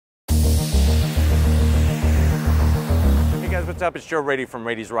what's up? It's Joe Raiti from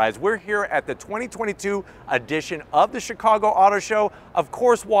Raiti's Rides. We're here at the 2022 edition of the Chicago Auto Show. Of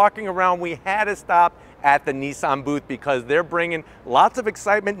course, walking around, we had to stop at the Nissan booth because they're bringing lots of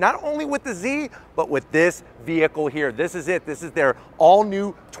excitement, not only with the Z, but with this vehicle here. This is it. This is their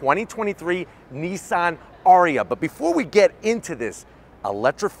all-new 2023 Nissan Ariya. But before we get into this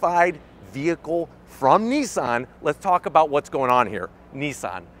electrified vehicle from Nissan, let's talk about what's going on here.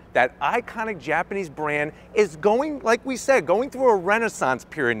 Nissan, that iconic Japanese brand, is going, like we said, going through a renaissance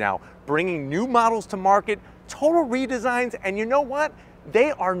period now, bringing new models to market, total redesigns, and you know what?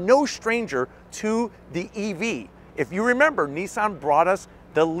 They are no stranger to the EV. If you remember, Nissan brought us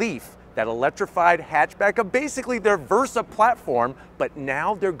the Leaf, that electrified hatchback of basically their Versa platform, but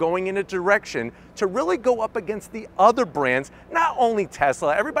now they're going in a direction to really go up against the other brands, not only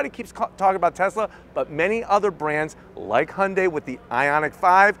Tesla, everybody keeps talking about Tesla, but many other brands like Hyundai with the Ioniq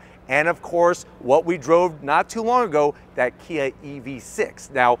 5, and of course, what we drove not too long ago, that Kia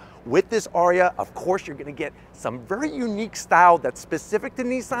EV6. Now, with this Ariya, of course, you're gonna get some very unique style that's specific to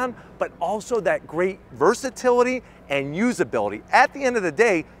Nissan, but also that great versatility and usability. At the end of the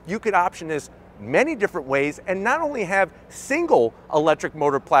day, you could option this many different ways and not only have single electric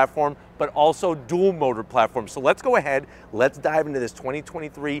motor platform, but also dual motor platform. So let's go ahead, let's dive into this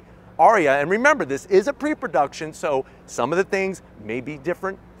 2023 Ariya. And remember, this is a pre-production, so some of the things may be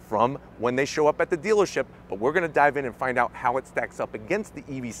different from when they show up at the dealership, but we're gonna dive in and find out how it stacks up against the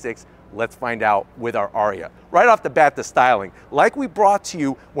EV6. Let's find out with our Ariya. Right off the bat, the styling. Like we brought to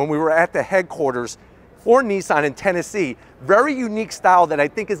you when we were at the headquarters for Nissan in Tennessee, very unique style that I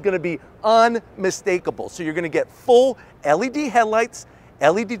think is gonna be unmistakable. So you're gonna get full LED headlights,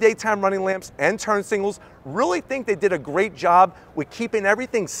 LED daytime running lamps, and turn signals. Really think they did a great job with keeping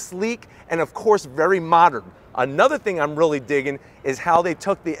everything sleek and of course very modern. Another thing I'm really digging is how they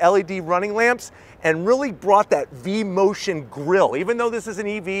took the LED running lamps and really brought that V-motion grille. Even though this is an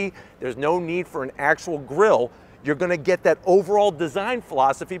EV, there's no need for an actual grille. You're gonna get that overall design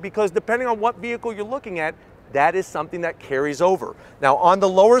philosophy because depending on what vehicle you're looking at, that is something that carries over. Now on the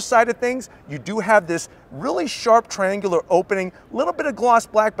lower side of things, you do have this really sharp triangular opening, a little bit of gloss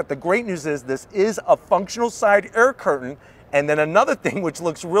black, but the great news is this is a functional side air curtain. And then another thing which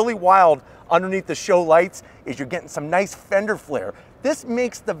looks really wild underneath the show lights is you're getting some nice fender flare. This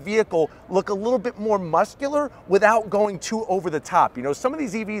makes the vehicle look a little bit more muscular without going too over the top. You know, some of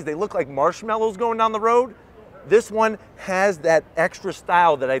these EVs, they look like marshmallows going down the road. This one has that extra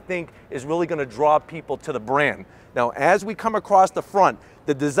style that I think is really gonna draw people to the brand. Now, as we come across the front,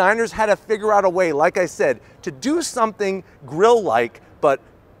 the designers had to figure out a way, like I said, to do something grille-like, but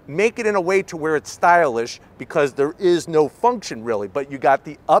make it in a way to where it's stylish because there is no function really, but you got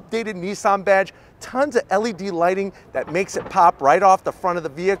the updated Nissan badge, tons of LED lighting that makes it pop right off the front of the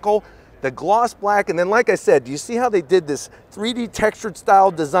vehicle, the gloss black, and then like I said, do you see how they did this 3D textured style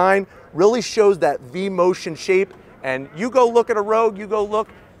design? Really shows that V-motion shape, and you go look at a Rogue, you go look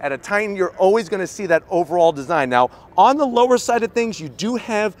at a Titan, you're always gonna see that overall design. Now, on the lower side of things, you do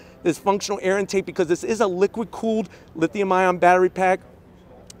have this functional air intake because this is a liquid-cooled lithium-ion battery pack.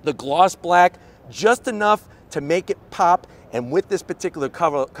 The gloss black, just enough to make it pop, and with this particular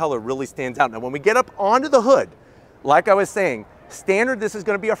color really stands out. Now when we get up onto the hood, like I was saying, standard this is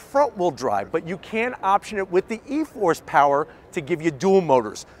gonna be a front wheel drive, but you can option it with the E-Force power to give you dual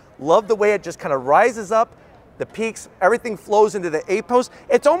motors. Love the way it just kind of rises up, the peaks, everything flows into the A-post.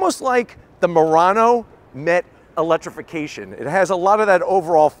 It's almost like the Murano met electrification. It has a lot of that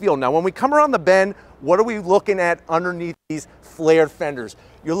overall feel. Now when we come around the bend, what are we looking at underneath these flared fenders?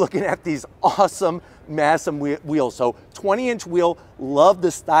 You're looking at these awesome, massive wheels. So 20-inch wheel, love the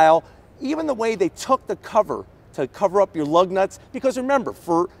style. Even the way they took the cover to cover up your lug nuts, because remember,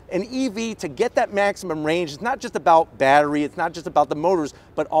 for an EV to get that maximum range, it's not just about battery, it's not just about the motors,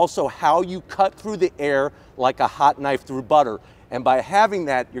 but also how you cut through the air like a hot knife through butter. And by having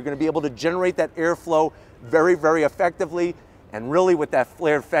that, you're gonna be able to generate that airflow very, very effectively, and really with that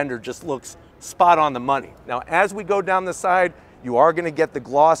flared fender just looks spot on the money. Now, as we go down the side, you are gonna get the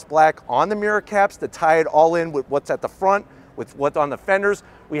gloss black on the mirror caps to tie it all in with what's at the front, with what's on the fenders.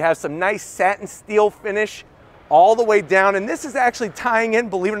 We have some nice satin steel finish all the way down, and this is actually tying in,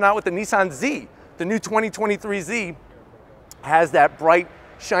 believe it or not, with the Nissan Z. The new 2023 Z has that bright,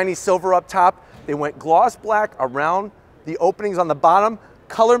 shiny silver up top. They went gloss black around the openings on the bottom,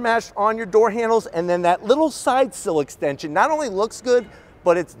 color matched on your door handles, and then that little side sill extension not only looks good,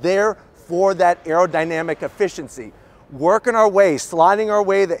 but it's there for that aerodynamic efficiency. Working our way, sliding our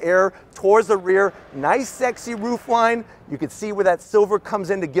way, the air towards the rear, nice sexy roof line. You can see where that silver comes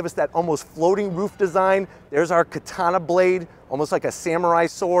in to give us that almost floating roof design. There's our katana blade, almost like a samurai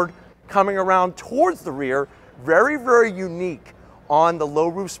sword, coming around towards the rear. Very, very unique on the low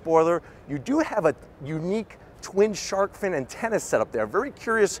roof spoiler. You do have a unique twin shark fin antenna set up there. Very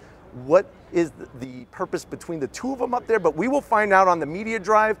curious what is the purpose between the two of them up there, but we will find out on the media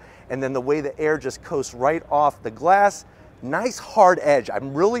drive. And then the way the air just coasts right off the glass. Nice hard edge.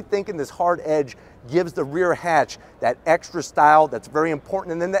 I'm really thinking this hard edge gives the rear hatch that extra style that's very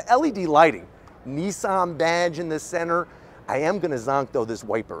important. And then the LED lighting, Nissan badge in the center. I am gonna zonk though this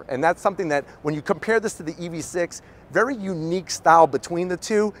wiper. And that's something that when you compare this to the EV6, very unique style between the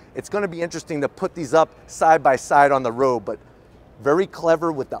two. It's gonna be interesting to put these up side by side on the road, but very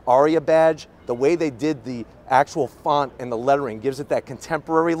clever with the Ariya badge. The way they did the actual font and the lettering gives it that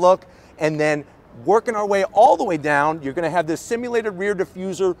contemporary look. And then working our way all the way down, you're gonna have this simulated rear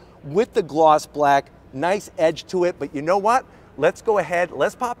diffuser with the gloss black, nice edge to it. But you know what? Let's go ahead,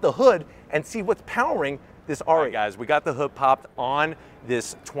 let's pop the hood and see what's powering this Ariya. All right, guys, we got the hood popped on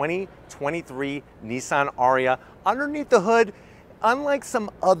this 2023 Nissan Ariya. Underneath the hood, unlike some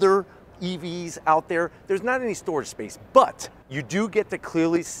other EVs out there, there's not any storage space, but you do get to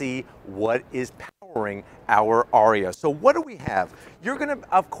clearly see what is powering our Ariya. So what do we have? You're gonna,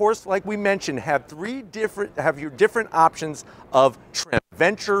 of course, like we mentioned, have your different options of trim: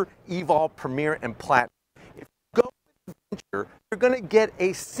 Venture, Evolve, Premier, and Platinum. If you go with Venture, you're gonna get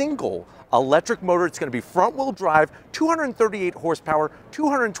a single electric motor. It's gonna be front wheel drive, 238 horsepower,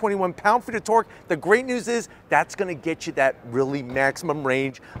 221 pound-feet of torque. The great news is that's gonna get you that really maximum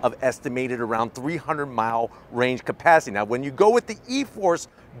range of estimated around 300-mile range capacity. Now, when you go with the E-Force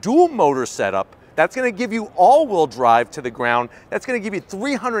dual motor setup, that's gonna give you all-wheel drive to the ground. That's gonna give you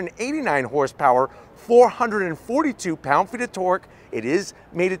 389 horsepower, 442 pound-feet of torque. It is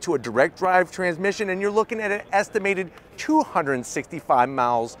mated to a direct drive transmission, and you're looking at an estimated 265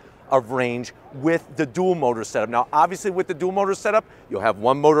 miles of range with the dual motor setup. Now, obviously with the dual motor setup, you'll have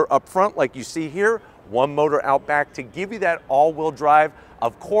one motor up front like you see here, one motor out back to give you that all-wheel drive.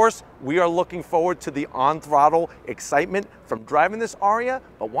 Of course, we are looking forward to the on-throttle excitement from driving this Ariya,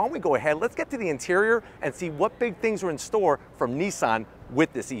 but why don't we go ahead, let's get to the interior and see what big things are in store from Nissan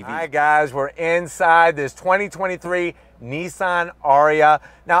with this EV. All right, guys, we're inside this 2023 Nissan Ariya.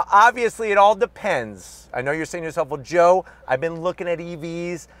 Now, obviously, it all depends. I know you're saying to yourself, well, Joe, I've been looking at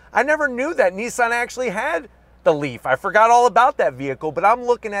EVs. I never knew that Nissan actually had the Leaf. I forgot all about that vehicle, but I'm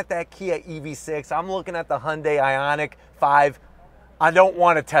looking at that Kia EV6. I'm looking at the Hyundai Ioniq 5. I don't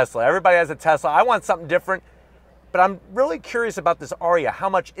want a Tesla. Everybody has a Tesla. I want something different, but I'm really curious about this Ariya. How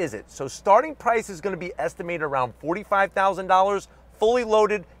much is it? So starting price is going to be estimated around $45,000, fully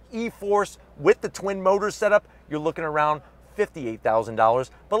loaded E-Force with the twin motor setup. You're looking around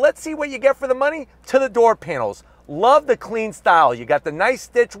 $58,000. But let's see what you get for the money. To the door panels. Love the clean style. You got the nice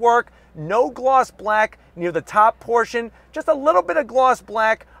stitch work, no gloss black near the top portion, just a little bit of gloss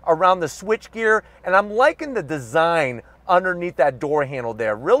black around the switchgear, and I'm liking the design underneath that door handle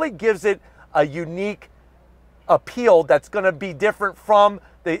there. Really gives it a unique appeal that's going to be different from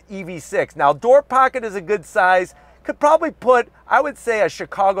the EV6. Now, door pocket is a good size. Could probably put, I would say, a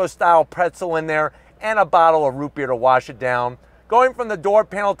Chicago style pretzel in there and a bottle of root beer to wash it down. Going from the door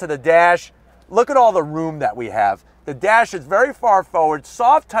panel to the dash, look at all the room that we have. The dash is very far forward,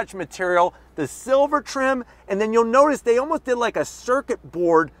 soft touch material, the silver trim, and then you'll notice they almost did like a circuit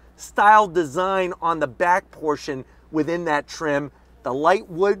board style design on the back portion within that trim. The light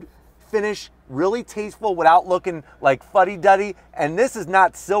wood finish, really tasteful without looking like fuddy-duddy. And this is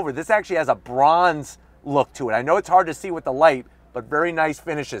not silver. This actually has a bronze look to it. I know it's hard to see with the light, but very nice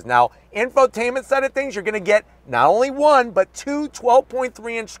finishes. Now, infotainment side of things, you're gonna get not only one, but two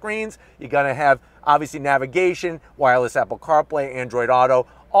 12.3-inch screens. You're gonna have, obviously, navigation, wireless Apple CarPlay, Android Auto,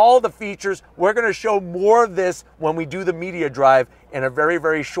 all the features. We're gonna show more of this when we do the media drive in a very,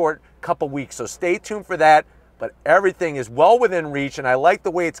 very short couple weeks. So stay tuned for that. But everything is well within reach, and I like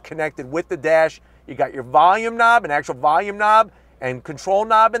the way it's connected with the dash. You got your volume knob, an actual volume knob, and control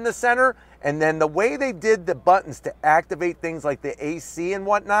knob in the center. And then the way they did the buttons to activate things like the AC and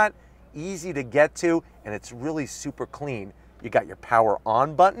whatnot, easy to get to, and it's really super clean. You got your power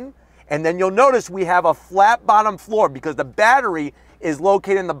on button, and then you'll notice we have a flat bottom floor because the battery is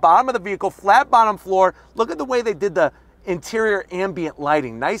located in the bottom of the vehicle, flat bottom floor. Look at the way they did the interior ambient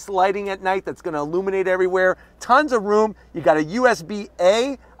lighting. Nice lighting at night that's going to illuminate everywhere. Tons of room. You got a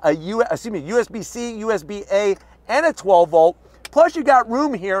USB-A, USB-C, USB-A, and a 12-volt. Plus you got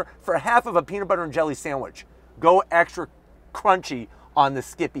room here for half of a peanut butter and jelly sandwich. Go extra crunchy on the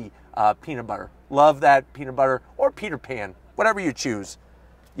Skippy peanut butter. Love that peanut butter, or Peter Pan, whatever you choose.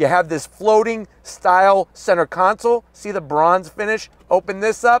 You have this floating style center console. See the bronze finish? Open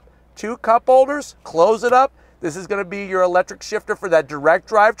this up, 2 cup holders, close it up. This is going to be your electric shifter for that direct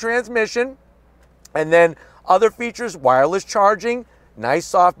drive transmission. And then Other features, wireless charging, nice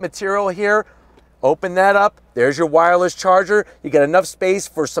soft material here. Open that up, there's your wireless charger. You got enough space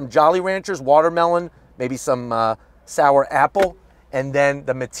for some Jolly Ranchers, watermelon, maybe some sour apple, and then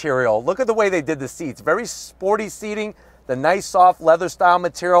the material. Look at the way they did the seats. Very sporty seating, the nice soft leather style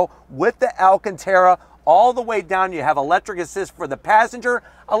material with the Alcantara. All the way down, you have electric assist for the passenger,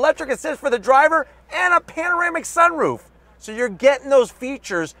 electric assist for the driver, and a panoramic sunroof. So you're getting those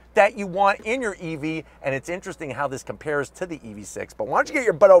features that you want in your EV, and it's interesting how this compares to the EV6. But why don't you get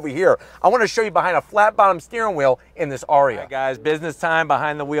your butt over here? I want to show you behind a flat bottom steering wheel in this Ariya. All right, guys, business time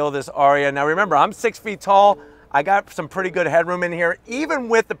behind the wheel of this Ariya. Now remember, I'm 6 feet tall. I got some pretty good headroom in here, even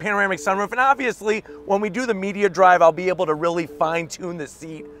with the panoramic sunroof. And obviously, when we do the media drive, I'll be able to really fine tune the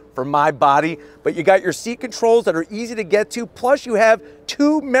seat for my body. But you got your seat controls that are easy to get to, plus you have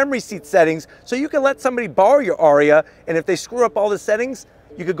 2 memory seat settings, so you can let somebody borrow your Ariya, and if they screw up all the settings,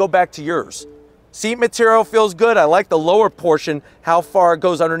 you could go back to yours. Seat material feels good. I like the lower portion, how far it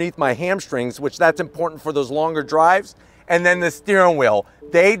goes underneath my hamstrings, which that's important for those longer drives. And then the steering wheel,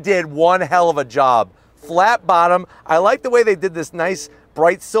 they did one hell of a job. Flat bottom. I like the way they did this nice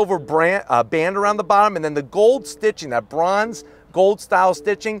bright silver band around the bottom, and then the gold stitching, that bronze gold style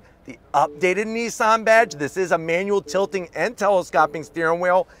stitching, the updated Nissan badge. This is a manual tilting and telescoping steering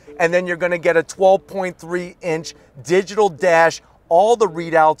wheel. And then you're gonna get a 12.3-inch digital dash, all the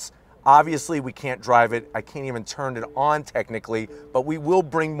readouts. Obviously, we can't drive it. I can't even turn it on technically, but we will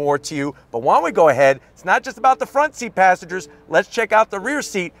bring more to you. But why don't we go ahead? It's not just about the front seat passengers. Let's check out the rear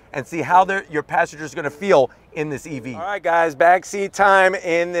seat and see how your passengers are gonna feel in this EV. All right, guys, back seat time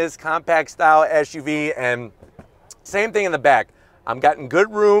in this compact style SUV, and same thing in the back. I'm getting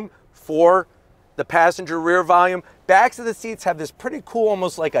good room for the passenger rear volume. Backs of the seats have this pretty cool,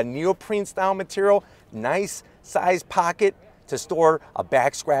 almost like a neoprene style material. Nice size pocket to store a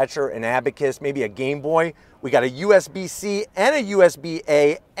back scratcher, an abacus, maybe a Game Boy. We got a USB-C and a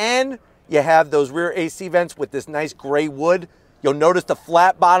USB-A, and you have those rear AC vents with this nice gray wood. You'll notice the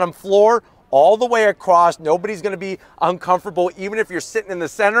flat bottom floor all the way across. Nobody's gonna be uncomfortable, even if you're sitting in the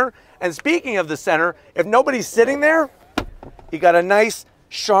center. And speaking of the center, if nobody's sitting there, you got a nice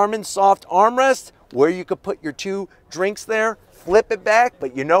Charmin soft armrest where you could put your 2 drinks there, flip it back,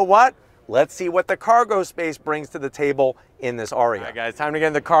 but you know what? Let's see what the cargo space brings to the table in this Ariya. All right, guys, time to get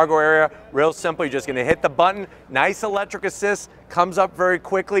in the cargo area. Real simple, you're just gonna hit the button. Nice electric assist, comes up very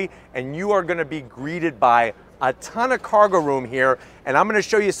quickly, and you are gonna be greeted by a ton of cargo room here, and I'm gonna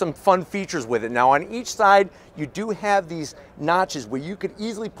show you some fun features with it. Now on each side, you do have these notches where you could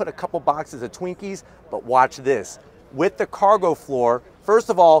easily put a couple boxes of Twinkies, but watch this. With the cargo floor, first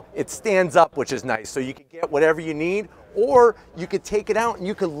of all, it stands up, which is nice, so you can get whatever you need, or you could take it out and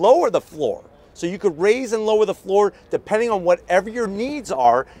you could lower the floor. So you could raise and lower the floor depending on whatever your needs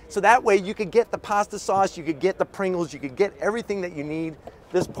are, so that way you could get the pasta sauce, you could get the Pringles, you could get everything that you need.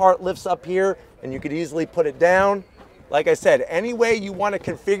 This part lifts up here and you could easily put it down. Like I said, any way you want to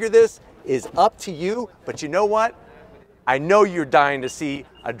configure this is up to you, but you know what? I know you're dying to see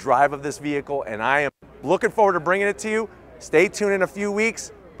a drive of this vehicle, and I am looking forward to bringing it to you. Stay tuned in a few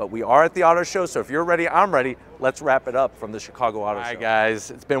weeks, but we are at the auto show, so if you're ready, I'm ready. Let's wrap it up from the Chicago Auto Show. All right,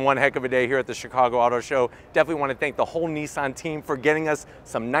 guys, it's been one heck of a day here at the Chicago Auto Show. Definitely want to thank the whole Nissan team for getting us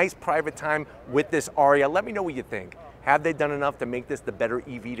some nice private time with this Ariya. Let me know what you think. Have they done enough to make this the better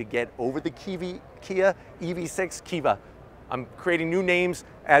EV to get over the Kia EV6? Kiva. I'm creating new names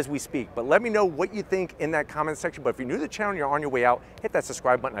as we speak, but let me know what you think in that comment section. But if you're new to the channel and you're on your way out, hit that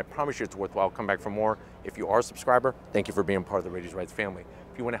subscribe button. I promise you it's worthwhile. Come back for more. If you are a subscriber, thank you for being part of the Raity's Rides family.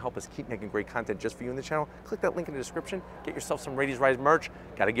 If you want to help us keep making great content just for you in the channel, click that link in the description. Get yourself some Raity's Rides merch.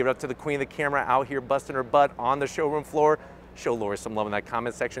 Got to give it up to the queen of the camera out here busting her butt on the showroom floor. Show Lori some love in that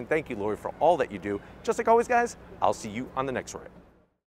comment section. Thank you, Lori, for all that you do. Just like always, guys, I'll see you on the next ride.